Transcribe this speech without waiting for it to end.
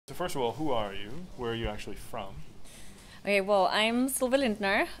So first of all, who are you? Where are you actually from? Okay, well, I'm Silvia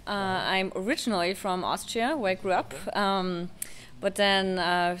Lindtner. I'm originally from Austria, where I grew up. But then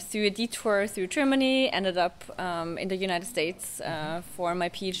through a detour through Germany, ended up in the United States for my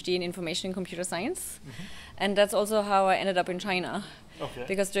PhD in information and computer science. And that's also how I ended up in China. Okay.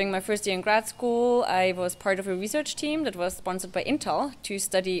 Because during my first year in grad school, I was part of a research team that was sponsored by Intel to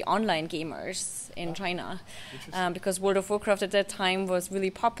study online gamers in China. Because World of Warcraft at that time was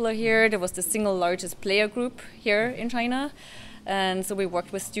really popular here. There was the single largest player group here in China. And so we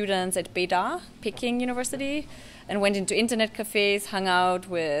worked with students at Beida, Peking University, and went into internet cafes, hung out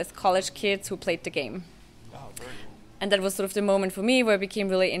with college kids who played the game. Oh, very cool. And that was sort of the moment for me where I became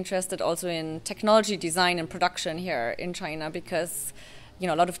really interested also in technology design and production here in China, because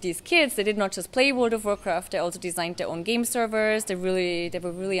a lot of these kids, they did not just play World of Warcraft, they also designed their own game servers. They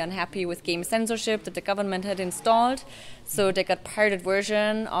were really unhappy with game censorship that the government had installed. So they got pirated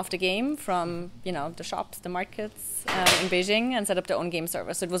version of the game from the shops, the markets in Beijing, and set up their own game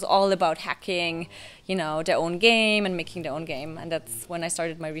server. So it was all about hacking their own game and making their own game. And that's when I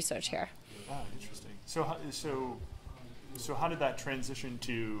started my research here. Ah, interesting. So how did that transition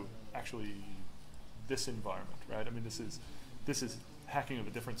to actually this environment, right? I mean, this is hacking of a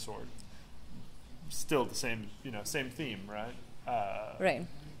different sort. Still the same, same theme, right? Right.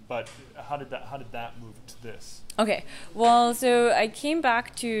 But how did that move to this? Okay, well, so I came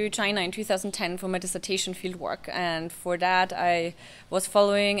back to China in 2010 for my dissertation fieldwork, and for that I was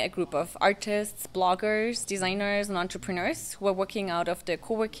following a group of artists, bloggers, designers, and entrepreneurs who were working out of the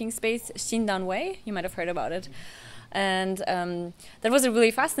co-working space Xindanwei. You might have heard about it. And that was a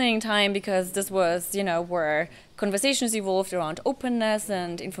really fascinating time, because this was, where conversations evolved around openness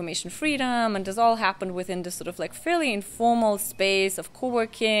and information freedom, and this all happened within this sort of like fairly informal space of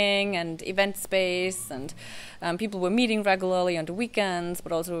co-working and event space, and people were meeting regularly on the weekends,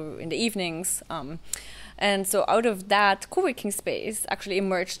 but also in the evenings. And so out of that co-working space actually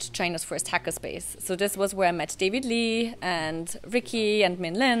emerged China's first hackerspace. So this was where I met David Lee and Ricky and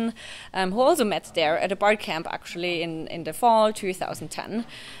Min Lin, who also met there at a bar camp actually in the fall 2010.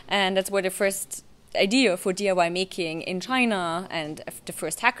 And that's where the first idea for DIY making in China and the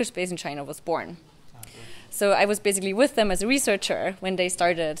first hackerspace in China was born. So I was basically with them as a researcher when they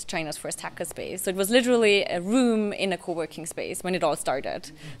started China's first hackerspace. So it was literally a room in a co-working space when it all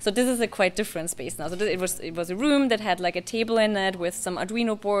started. So this is a quite different space now. So it was a room that had like a table in it with some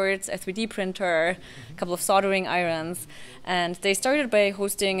Arduino boards, a 3D printer, a couple of soldering irons. And they started by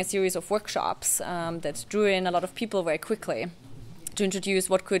hosting a series of workshops that drew in a lot of people very quickly to introduce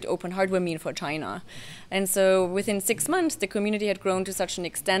what could open hardware mean for China. And so within 6 months, the community had grown to such an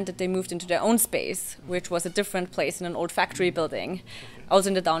extent that they moved into their own space, which was a different place in an old factory building, also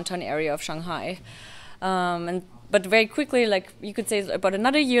in the downtown area of Shanghai. But very quickly, like you could say about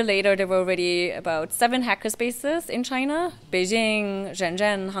another year later, there were already about 7 hackerspaces in China: Beijing,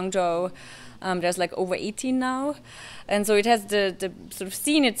 Shenzhen, Hangzhou. There's like over 18 now. And so it has the sort of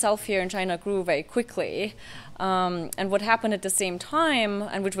scene itself here in China grew very quickly. And what happened at the same time,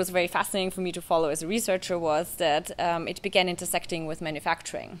 and which was very fascinating for me to follow as a researcher, was that it began intersecting with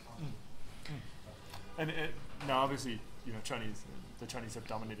manufacturing. And now obviously, the Chinese have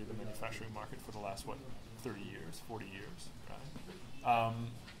dominated the manufacturing market for the last, 30 years, 40 years, right?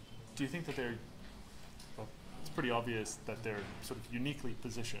 Do you think that it's pretty obvious that they're sort of uniquely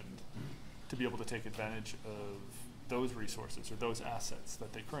positioned to be able to take advantage of those resources or those assets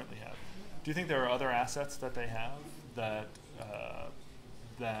that they currently have? Do you think there are other assets that they have that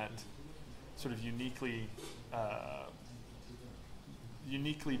sort of uniquely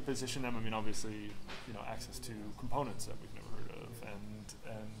position them? I mean, obviously, access to components that we've never heard of, and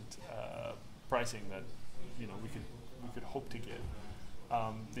pricing that we could hope to get,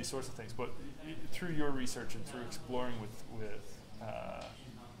 these sorts of things. But through your research and through exploring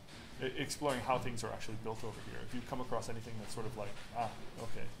exploring how things are actually built over here, if you come across anything that's sort of like,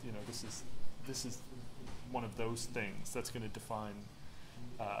 okay, this is one of those things that's going to define,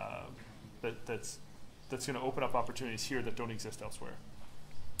 that's going to open up opportunities here that don't exist elsewhere.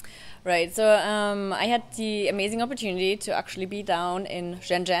 Right, so I had the amazing opportunity to actually be down in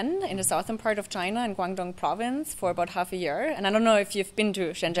Shenzhen, in the southern part of China, in Guangdong province, for about half a year. And I don't know if you've been to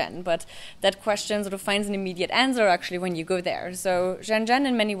Shenzhen, but that question sort of finds an immediate answer actually when you go there. So Shenzhen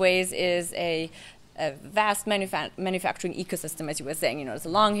in many ways is a vast manufacturing ecosystem, as you were saying. There's a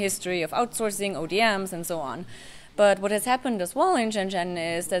long history of outsourcing, ODMs, and so on. But what has happened as well in Shenzhen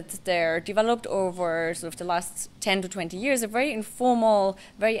is that they're developed over sort of the last 10 to 20 years a very informal,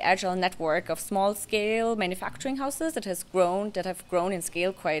 very agile network of small-scale manufacturing houses that have grown in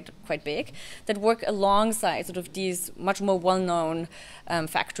scale quite big, that work alongside sort of these much more well-known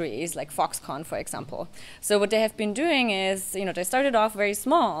factories like Foxconn, for example. So what they have been doing is, they started off very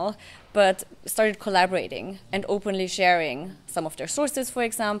small, but started collaborating and openly sharing some of their sources, for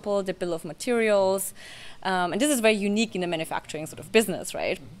example, the bill of materials. And this is very unique in the manufacturing sort of business,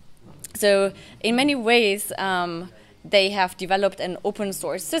 right? So in many ways, they have developed an open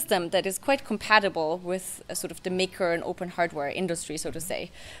source system that is quite compatible with sort of the maker and open hardware industry, so to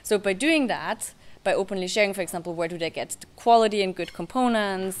say. So by doing that, by openly sharing, for example, where do they get quality and good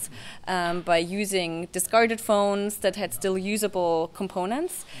components, by using discarded phones that had still usable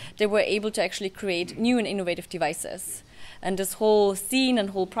components, they were able to actually create new and innovative devices. And this whole scene and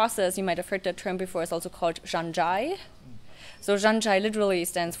whole process, you might have heard that term before, is also called Shanghai. So Shanghai literally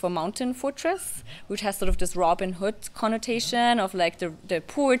stands for mountain fortress, which has sort of this Robin Hood connotation of like the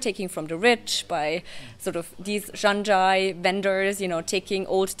poor taking from the rich by sort of these Shanghai vendors, taking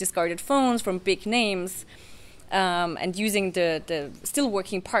old discarded phones from big names and using the still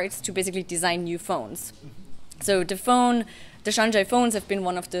working parts to basically design new phones. So the Shanghai phones have been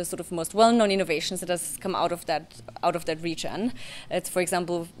one of the sort of most well-known innovations that has come out of that region. It's, for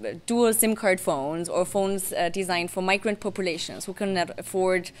example, dual SIM card phones or phones designed for migrant populations who cannot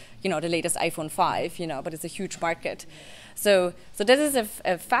afford, the latest iPhone 5, but it's a huge market. So that is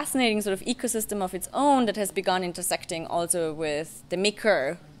a fascinating sort of ecosystem of its own that has begun intersecting also with the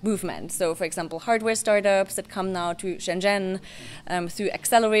maker movement. So, for example, hardware startups that come now to Shenzhen through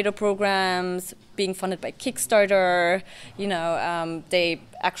accelerator programs, being funded by Kickstarter. They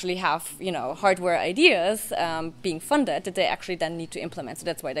actually have hardware ideas being funded that they actually then need to implement. So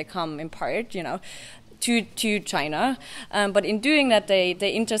that's why they come in part, to China. But in doing that, they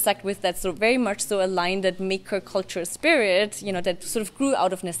intersect with that sort of very much so aligned that maker culture spirit, that sort of grew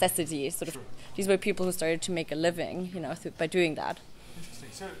out of necessity. These were people who started to make a living, by doing that. Interesting.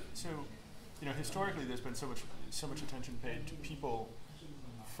 So, historically, there's been so much attention paid to people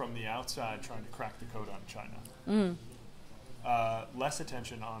from the outside trying to crack the code on China. Less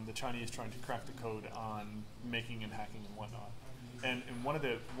attention on the Chinese trying to crack the code on making and hacking and whatnot. And one of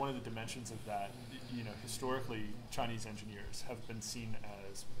the dimensions of that, historically, Chinese engineers have been seen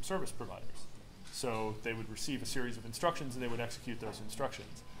as service providers. So they would receive a series of instructions and they would execute those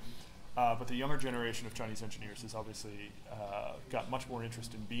instructions. But the younger generation of Chinese engineers has obviously got much more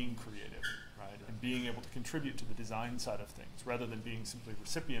interest in being creative, right, and being able to contribute to the design side of things, rather than being simply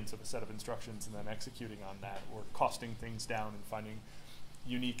recipients of a set of instructions and then executing on that, or costing things down and finding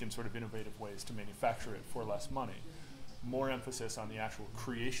unique and sort of innovative ways to manufacture it for less money. More emphasis on the actual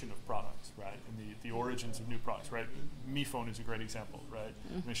creation of products, right, and the origins of new products, right. Mi Phone is a great example, right.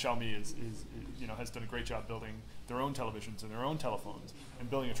 I mean, Xiaomi has done a great job building their own televisions and their own telephones and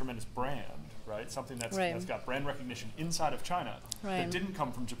building a tremendous brand, right, something that's got brand recognition inside of China that didn't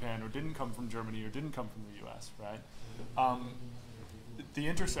come from Japan or didn't come from Germany or didn't come from the US, right. The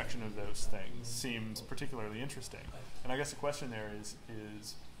intersection of those things seems particularly interesting, and I guess the question there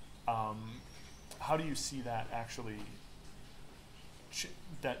is how do you see that actually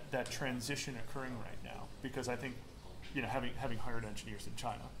that transition occurring right now? Because I think, having hired engineers in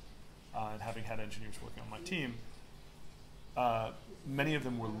China and having had engineers working on my team, many of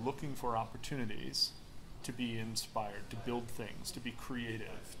them were looking for opportunities to be inspired, to build things, to be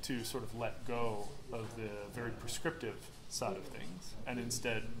creative, to sort of let go of the very prescriptive side of things, and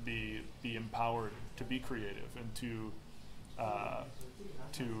instead be empowered to be creative and to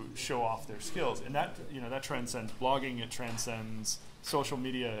show off their skills. And that that transcends blogging, it transcends social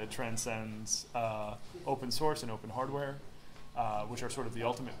media, it transcends open source and open hardware, which are sort of the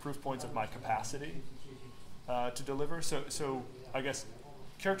ultimate proof points of my capacity to deliver. So I guess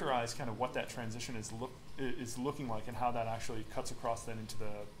characterize kind of what that transition is looking like, and how that actually cuts across then into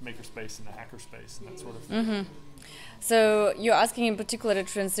the maker space and the hacker space and that sort of thing. Mm-hmm. So you're asking in particular the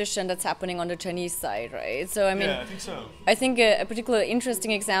transition that's happening on the Chinese side, right? So I mean, yeah, I think so. I think a particular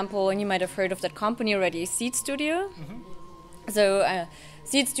interesting example, and you might have heard of that company already, Seed Studio. Mm-hmm. So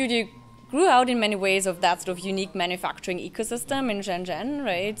Seed Studio grew out in many ways of that sort of unique manufacturing ecosystem in Shenzhen,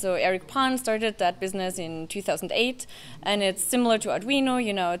 right? So Eric Pan started that business in 2008, and it's similar to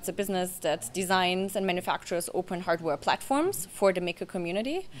Arduino. It's a business that designs and manufactures open hardware platforms for the maker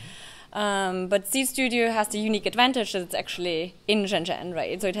community. But Seed Studio has the unique advantage that it's actually in Shenzhen,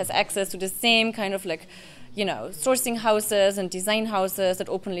 right? So it has access to the same kind of sourcing houses and design houses that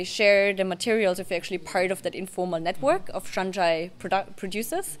openly share the materials if you're actually part of that informal network of Shanghai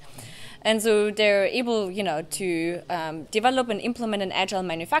producers. And so they're able, to develop and implement an agile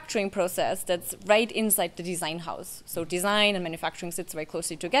manufacturing process that's right inside the design house. So design and manufacturing sits very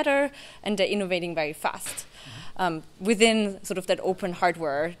closely together, and they're innovating very fast. Within sort of that open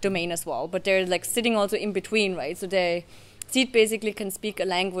hardware domain as well, but they're like sitting also in between, right? So Seed basically can speak a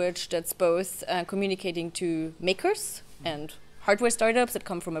language that's both communicating to makers and hardware startups that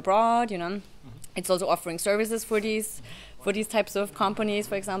come from abroad. It's also offering services for these types of companies,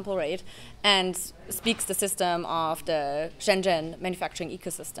 for example, right? And speaks the system of the Shenzhen manufacturing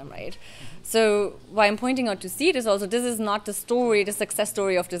ecosystem, right? So why I'm pointing out to Seed is also this is not the success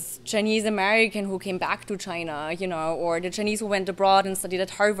story of this Chinese American who came back to China, or the Chinese who went abroad and studied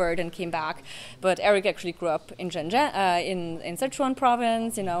at Harvard and came back. But Eric actually grew up in Shenzhen, in Sichuan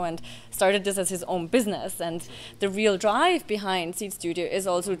province, and started this as his own business. And the real drive behind Seed Studio is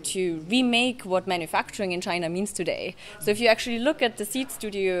also to remake what manufacturing in China means today. So if you actually look at the Seed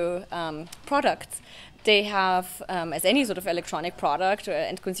Studio products, they have, as any sort of electronic product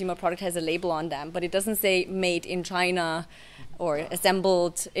and consumer product, has a label on them, but it doesn't say made in China or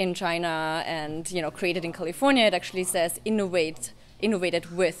assembled in China and created in California. It actually says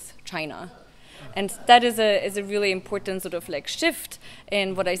innovated with China. And that is a really important sort of like shift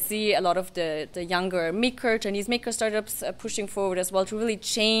in what I see a lot of the younger Chinese maker startups pushing forward as well, to really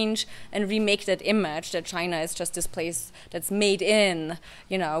change and remake that image that China is just this place that's made in,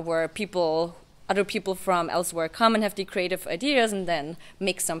 where other people from elsewhere come and have the creative ideas and then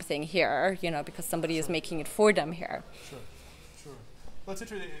make something here, because somebody is making it for them here. Sure. Well, it's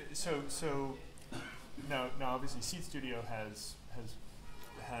interesting. So now obviously Seed Studio has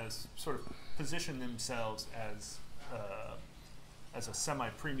sort of positioned themselves as a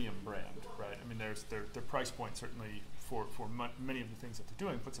semi-premium brand, right? I mean, their price point certainly for many of the things that they're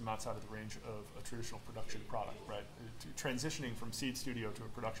doing puts them outside of the range of a traditional production product, right? Transitioning from Seed Studio to a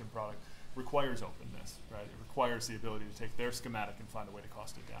production product requires openness, right? It requires the ability to take their schematic and find a way to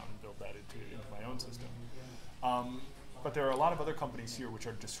cost it down and build that into my own system. But there are a lot of other companies here which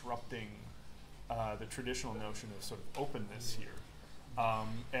are disrupting the traditional notion of sort of openness here.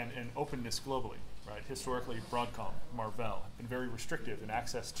 And openness globally, right? Historically, Broadcom, Marvell have been very restrictive in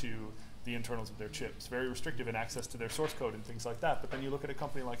access to the internals of their chips, very restrictive in access to their source code and things like that. But then you look at a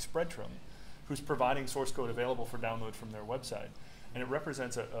company like Spreadtrum, who's providing source code available for download from their website, and it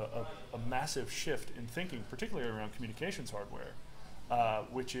represents a massive shift in thinking, particularly around communications hardware,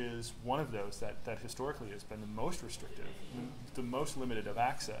 which is one of those that historically has been the most restrictive, the most limited of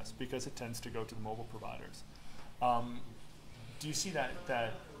access, because it tends to go to the mobile providers. Do you see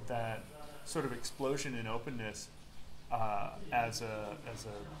that sort of explosion in openness as a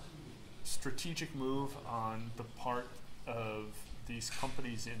strategic move on the part of these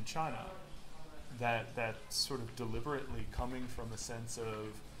companies in China, that sort of deliberately coming from a sense of,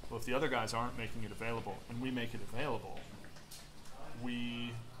 well, if the other guys aren't making it available and we make it available,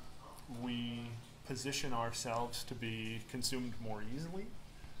 we position ourselves to be consumed more easily?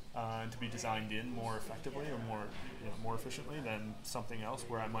 And to be designed in more effectively or more efficiently than something else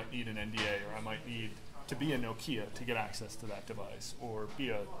where I might need an NDA, or I might need to be a Nokia to get access to that device, or be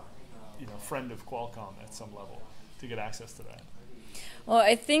a friend of Qualcomm at some level to get access to that. Well,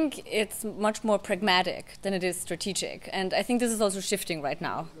 I think it's much more pragmatic than it is strategic, and I think this is also shifting right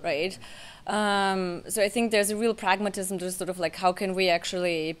now, right? So I think there's a real pragmatism to sort of like, how can we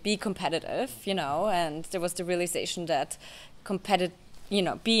actually be competitive, and there was the realization that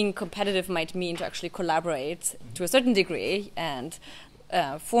being competitive might mean to actually collaborate to a certain degree and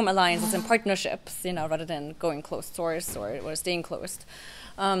form alliances and partnerships, rather than going closed source or staying closed.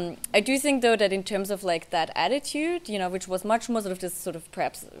 I do think, though, that in terms of like that attitude, which was much more sort of this sort of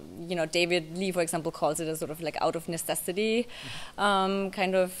perhaps, David Lee, for example, calls it a sort of like out of necessity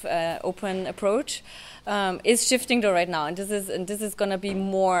kind of open approach, is shifting though right now, and this is going to be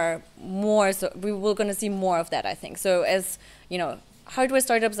more. So we're going to see more of that, I think. So as hardware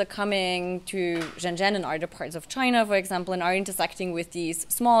startups are coming to Shenzhen and other parts of China, for example, and are intersecting with these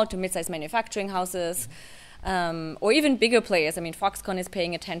small to mid-sized manufacturing houses, or even bigger players. I mean, Foxconn is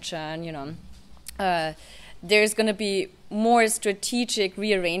paying attention, there's going to be more strategic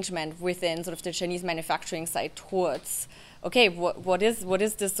rearrangement within sort of the Chinese manufacturing side towards, okay, what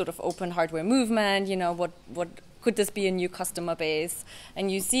is this sort of open hardware movement? What could this be a new customer base?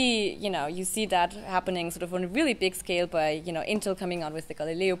 And you see that happening sort of on a really big scale by, Intel coming out with the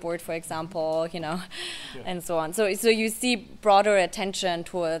Galileo board, for example, and so on. So you see broader attention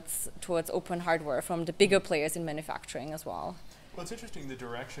towards open hardware from the bigger players in manufacturing as well. Well, it's interesting the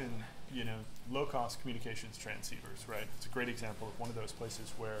direction, low-cost communications transceivers, right? It's a great example of one of those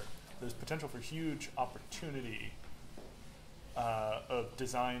places where there's potential for huge opportunity of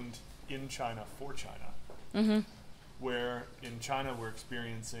designed in China for China, where in China we're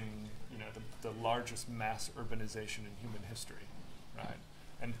experiencing, you know, the largest mass urbanization in human history, right?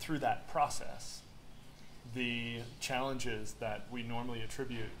 And through that process, the challenges that we normally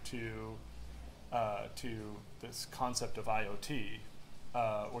attribute to this concept of IoT,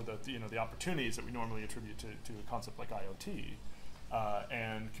 or the opportunities that we normally attribute to a concept like IoT,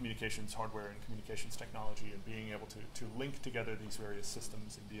 and communications hardware and communications technology, and being able to link together these various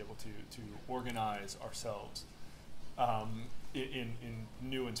systems and be able to organize ourselves in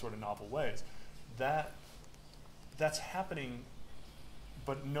new and sort of novel ways. That's happening,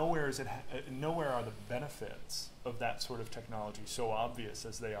 but nowhere are the benefits of that sort of technology so obvious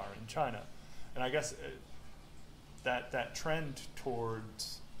as they are in China. And I guess that trend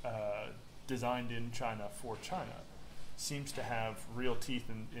towards designed in China for China seems to have real teeth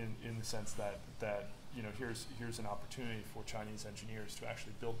in the sense that you know, here's an opportunity for Chinese engineers to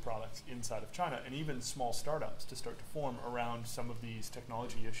actually build products inside of China, and even small startups to start to form around some of these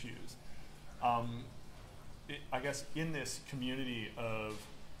technology issues. I guess in this community of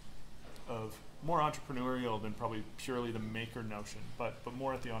more entrepreneurial than probably purely the maker notion, but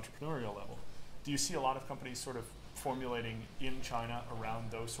more at the entrepreneurial level, do you see a lot of companies sort of formulating in China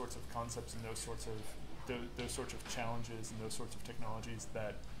around those sorts of concepts and those sorts of challenges and those sorts of technologies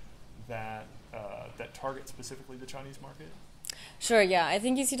that target specifically the Chinese market? Sure, yeah, I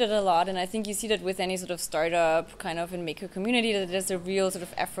think you see that a lot, and I think you see that with any sort of startup kind of in maker community, that there's a real sort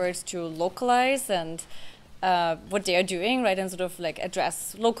of effort to localize and what they are doing, right, and sort of like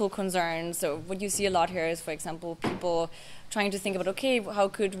address local concerns. So what you see a lot here is, for example, people trying to think about, okay, how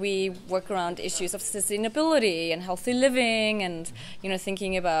could we work around issues of sustainability and healthy living, and, you know,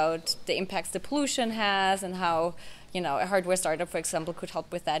 thinking about the impacts the pollution has, and how, you know, a hardware startup, for example, could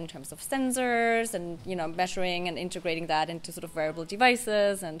help with that in terms of sensors and, you know, measuring and integrating that into sort of wearable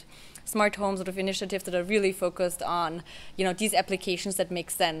devices and smart home sort of initiatives that are really focused on, you know, these applications that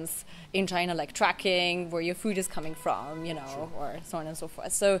make sense in China, like tracking where your food is coming from, you know, sure, or so on and so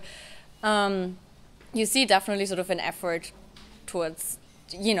forth. So you see definitely sort of an effort towards,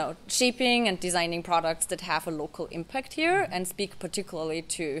 you know, shaping and designing products that have a local impact here and speak particularly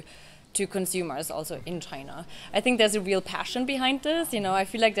to consumers also in China. I think there's a real passion behind this. You know, I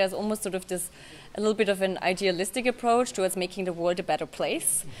feel like there's almost sort of this, a little bit of an idealistic approach towards making the world a better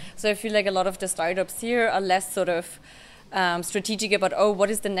place. So I feel like a lot of the startups here are less sort of strategic about, oh, what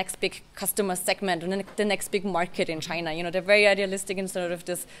is the next big customer segment and the next big market in China. You know, they're very idealistic in sort of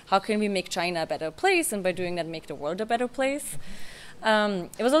this, how can we make China a better place, and by doing that make the world a better place.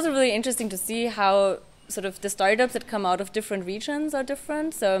 It was also really interesting to see how sort of the startups that come out of different regions are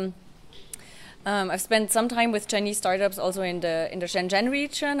different. So I've spent some time with Chinese startups also in the Shenzhen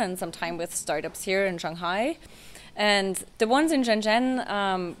region, and some time with startups here in Shanghai. And the ones in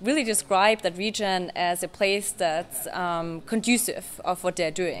Shenzhen really describe that region as a place that's conducive of what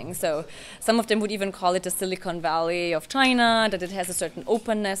they're doing. So some of them would even call it the Silicon Valley of China, that it has a certain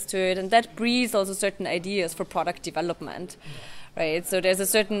openness to it, and that breeds also certain ideas for product development. Right, so there's a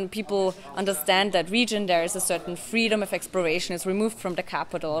certain, people understand that region, there is a certain freedom of exploration, is removed from the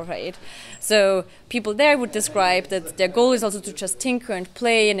capital, right? So people there would describe that their goal is also to just tinker and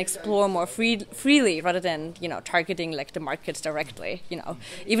play and explore more freely, rather than, you know, targeting like the market directly, you know,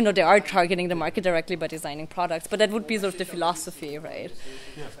 even though they are targeting the market directly by designing products, but that would be sort of the philosophy, right?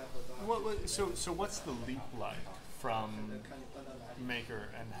 Yeah. So what's the leap like from maker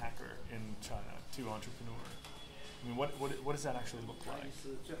and hacker in China to entrepreneur? I mean, what does that actually look like?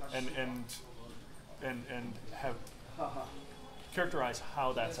 And have characterize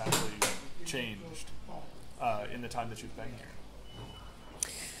how that's actually changed in the time that you've been here.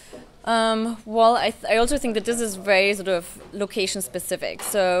 Well, I also think that this is very sort of location specific.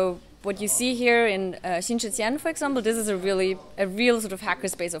 So what you see here in Jian, for example, this is a real sort of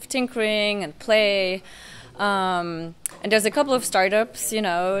hackerspace of tinkering and play. And there's a couple of startups, you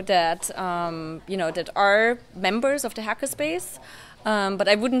know, that that are members of the hackerspace, but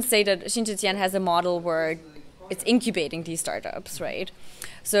I wouldn't say that Jian has a model where it's incubating these startups, right?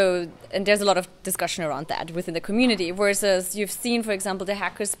 So, and there's a lot of discussion around that within the community. Versus, you've seen, for example, the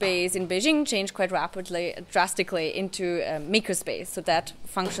hackerspace in Beijing change quite drastically into a makerspace. So that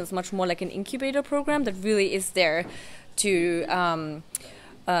functions much more like an incubator program that really is there to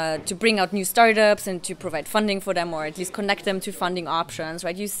bring out new startups and to provide funding for them, or at least connect them to funding options,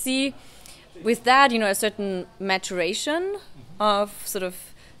 right? You see with that, you know, a certain maturation of sort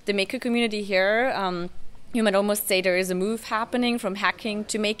of the maker community here. you might almost say there is a move happening from hacking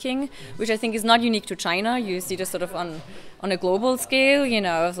to making, which I think is not unique to China. You see this sort of on a global scale, you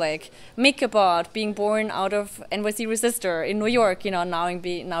know, of like MakerBot being born out of NYC Resistor in New York, you know,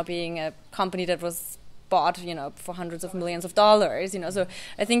 now being a company that was bought, you know, for hundreds of millions of dollars, you know. So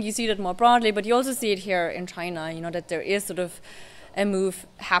I think you see that more broadly, but you also see it here in China, you know, that there is sort of a move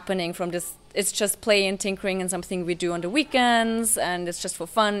happening from this, it's just play and tinkering and something we do on the weekends and it's just for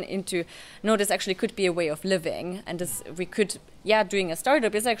fun, into, no, this actually could be a way of living, and this we could, doing a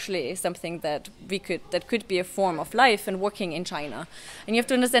startup is actually something that could be a form of life and working in China. And you have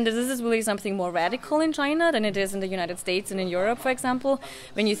to understand that this is really something more radical in China than it is in the United States and in Europe, for example.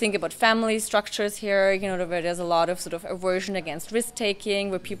 When you think about family structures here, you know, where there's a lot of sort of aversion against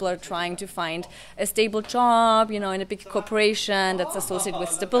risk-taking, where people are trying to find a stable job, you know, in a big corporation that's associated with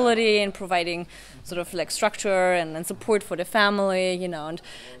stability and providing sort of like structure and support for the family, you know. And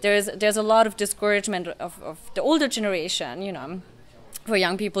there's a lot of discouragement of the older generation, you know, for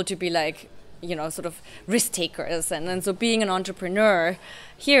young people to be like, you know, sort of risk takers. And so being an entrepreneur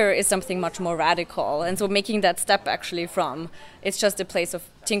here is something much more radical. And so making that step actually from, it's just a place of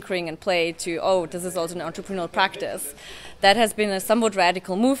tinkering and play, to, oh, this is also an entrepreneurial practice. That has been a somewhat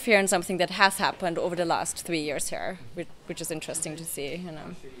radical move here, and something that has happened over the last 3 years here, which is interesting to see, you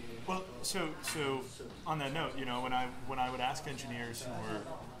know. Well, so on that note, you know, when I would ask engineers who were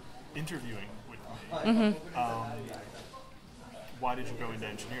interviewing with me, why did you go into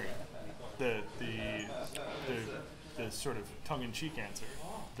engineering? The sort of tongue-in-cheek answer,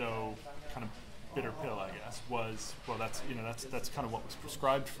 though kind of bitter pill, I guess, was, well, that's kind of what was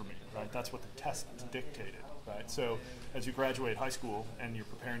prescribed for me, right? That's what the test dictated, right? So as you graduate high school and you're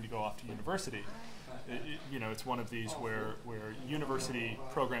preparing to go off to university, you know, it's one of these where university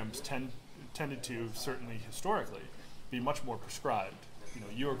programs tended to, certainly historically, be much more prescribed. You know,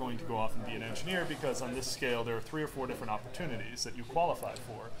 you are going to go off and be an engineer because on this scale there are 3 or 4 different opportunities that you qualify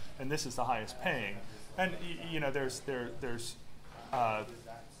for, and this is the highest paying. And you know, there's an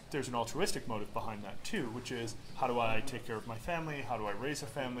altruistic motive behind that too, which is, how do I take care of my family? How do I raise a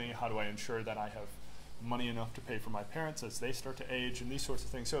family? How do I ensure that I have money enough to pay for my parents as they start to age, and these sorts of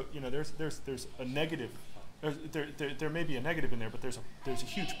things. So, you know, there's a negative. There may be a negative in there, but there's a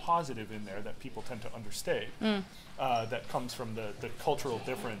huge positive in there that people tend to understate. That comes from the cultural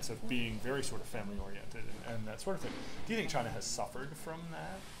difference of being very sort of family oriented and that sort of thing. Do you think China has suffered from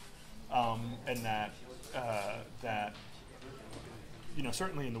that? And that you know,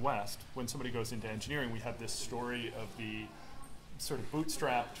 certainly in the West, when somebody goes into engineering, we have this story of the sort of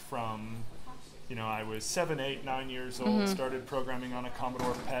bootstrapped from, you know, I was 7, 8, 9 years old, started programming on a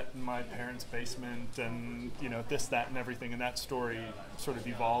Commodore PET in my parents' basement, and, you know, this, that, and everything, and that story sort of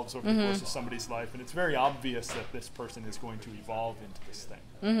evolves over the course of somebody's life, and it's very obvious that this person is going to evolve into this thing.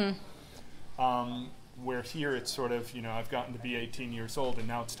 Where here it's sort of, you know, I've gotten to be 18 years old, and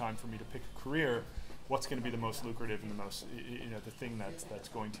now it's time for me to pick a career. What's going to be the most lucrative and the most, you know, the thing that's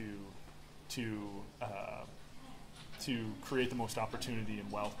going to create the most opportunity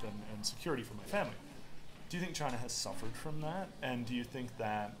and wealth and security for my family. Do you think China has suffered from that? And do you think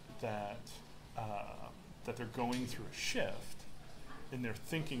that they're going through a shift in their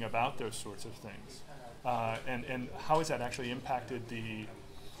thinking about those sorts of things? And how has that actually impacted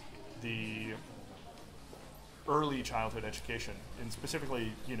the early childhood education, and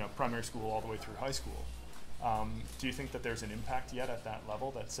specifically, you know, primary school all the way through high school? Do you think that there's an impact yet at that level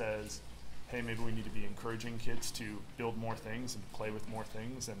that says, hey, maybe we need to be encouraging kids to build more things and play with more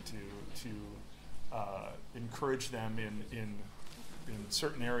things, and to encourage them in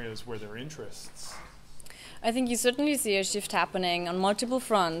certain areas where their interests? I think you certainly see a shift happening on multiple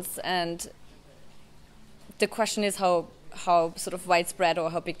fronts, and the question is how sort of widespread or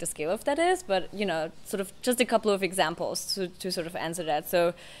how big the scale of that is. But, you know, sort of just a couple of examples to sort of answer that.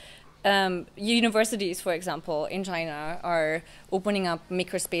 So universities, for example, in China are opening up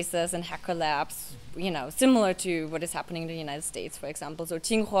maker spaces and hacker labs, you know, similar to what is happening in the United States, for example. So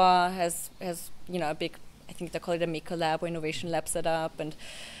Tsinghua has you know, a big, I think they call it a maker lab or innovation lab set up, and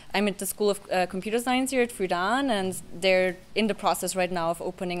I'm at the School of Computer Science here at Fudan, and they're in the process right now of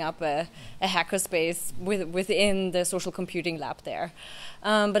opening up a hackerspace within the social computing lab there.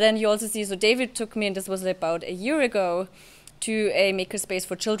 But then you also see, so David took me, and this was about a year ago, to a makerspace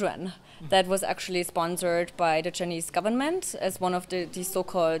for children that was actually sponsored by the Chinese government as one of these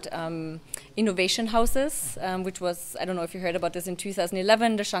so-called innovation houses, which was, I don't know if you heard about this, in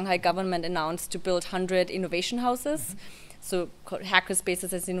 2011, the Shanghai government announced to build 100 innovation houses. so called hacker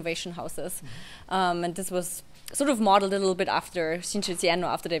spaces as innovation houses. And this was sort of modeled a little bit after Jian, or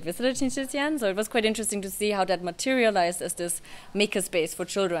after they visited Jian. So it was quite interesting to see how that materialized as this makerspace for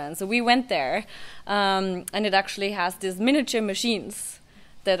children. So we went there, and it actually has these miniature machines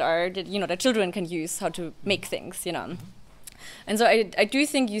that children can use how to make things, And so I do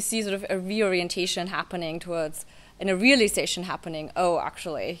think you see sort of a reorientation happening towards, and a realization happening,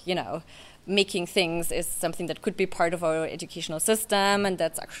 actually, making things is something that could be part of our educational system, and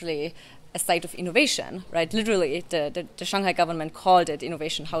that's actually a site of innovation, right? Literally, the Shanghai government called it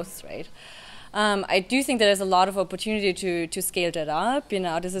Innovation House, right? I do think that there's a lot of opportunity to scale that up.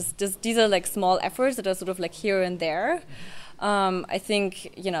 These are like small efforts that are sort of like here and there. I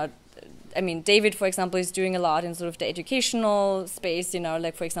think, David, for example, is doing a lot in sort of the educational space,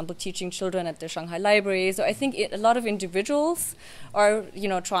 like, for example, teaching children at the Shanghai Library. So I think a lot of individuals are,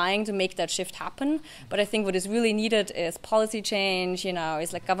 trying to make that shift happen. But I think what is really needed is policy change,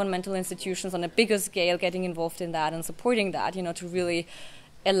 is like governmental institutions on a bigger scale getting involved in that and supporting that, to really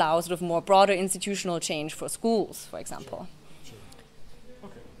allow sort of more broader institutional change for schools, for example. Sure.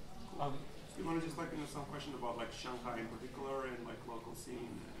 Okay. You want to just some question about like Shanghai in particular and like local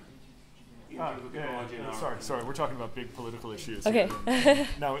scene? Sorry. We're talking about big political issues. Okay.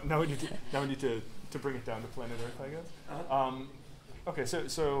 now we need to bring it down to planet Earth, I guess. Okay.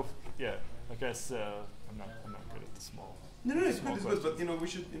 So yeah, I guess I'm not good at the small. No, it's good. But we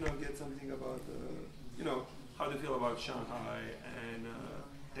should get something about how to feel about Shanghai and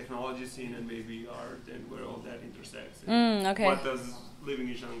technology scene and maybe art and where all that intersects. Okay. What does living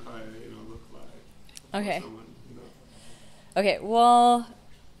in Shanghai look like? Okay. For someone, Okay. Well,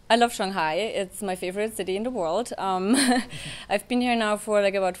 I love Shanghai. It's my favorite city in the world. I've been here now for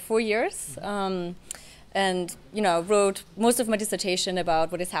like about 4 years, and wrote most of my dissertation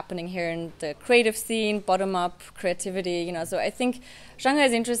about what is happening here in the creative scene, bottom-up creativity. So I think Shanghai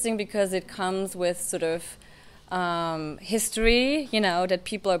is interesting because it comes with sort of history, that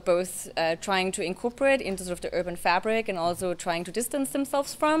people are both trying to incorporate into sort of the urban fabric and also trying to distance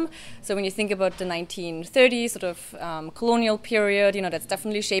themselves from. So when you think about the 1930s sort of colonial period, that's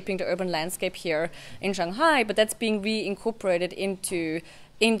definitely shaping the urban landscape here in Shanghai, but that's being reincorporated into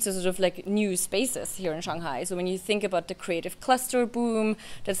sort of like new spaces here in Shanghai. So when you think about the creative cluster boom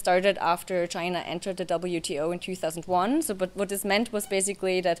that started after China entered the WTO in 2001, but what this meant was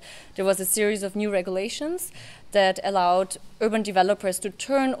basically that there was a series of new regulations that allowed urban developers to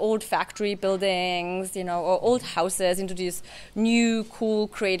turn old factory buildings, or old houses into these new, cool,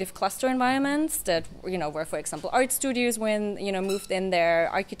 creative cluster environments that, where, for example, art studios moved in there,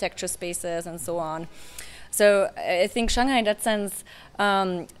 architecture spaces, and so on. So I think Shanghai, in that sense,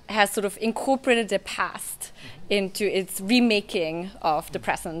 has sort of incorporated the past into its remaking of the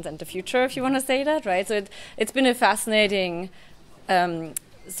present and the future, if you want to say that, right? So it's been a fascinating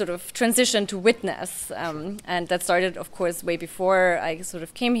sort of transition to witness, and that started, of course, way before I sort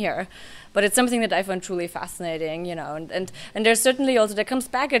of came here. But it's something that I find truly fascinating, and there's certainly also, there comes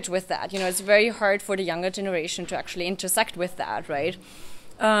baggage with that. It's very hard for the younger generation to actually intersect with that, right?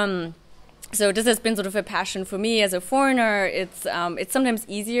 So this has been sort of a passion for me as a foreigner. It's sometimes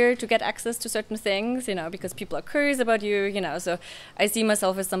easier to get access to certain things, because people are curious about you, So I see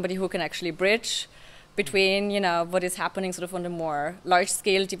myself as somebody who can actually bridge between, what is happening sort of on the more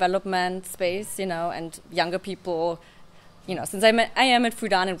large-scale development space, and younger people, since I am at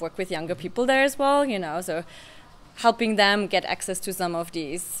Fudan and work with younger people there as well, so helping them get access to some of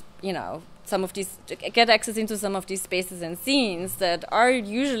these, get access into some of these spaces and scenes that are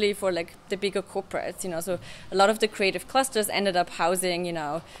usually for like the bigger corporates, So a lot of the creative clusters ended up housing,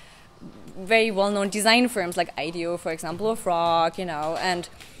 very well-known design firms like IDEO, for example, or Frog, and,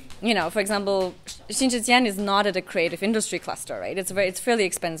 for example, Jian is not at a creative industry cluster, right? It's fairly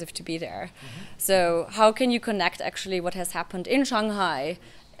expensive to be there. So how can you connect actually what has happened in Shanghai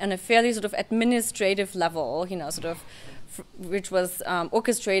on a fairly sort of administrative level, which was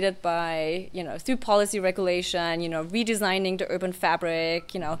orchestrated by, through policy regulation, redesigning the urban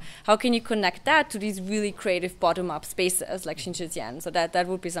fabric, how can you connect that to these really creative bottom-up spaces like Jian? So that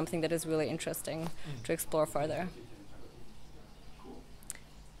would be something that is really interesting to explore further.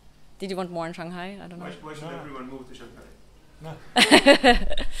 Did you want more in Shanghai? I don't know. Why should everyone move to Shanghai? No.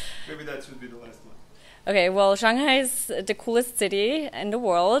 Maybe that should be the last one. Okay, well, Shanghai is the coolest city in the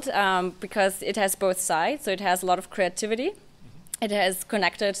world because it has both sides. So it has a lot of creativity. It has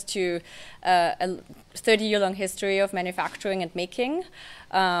connected to a 30-year-long history of manufacturing and making.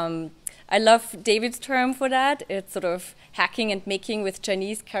 I love David's term for that. It's sort of hacking and making with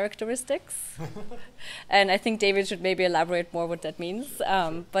Chinese characteristics. And I think David should maybe elaborate more what that means.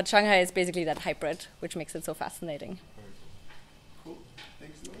 But Shanghai is basically that hybrid, which makes it so fascinating. Cool.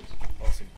 Thanks so much. Awesome.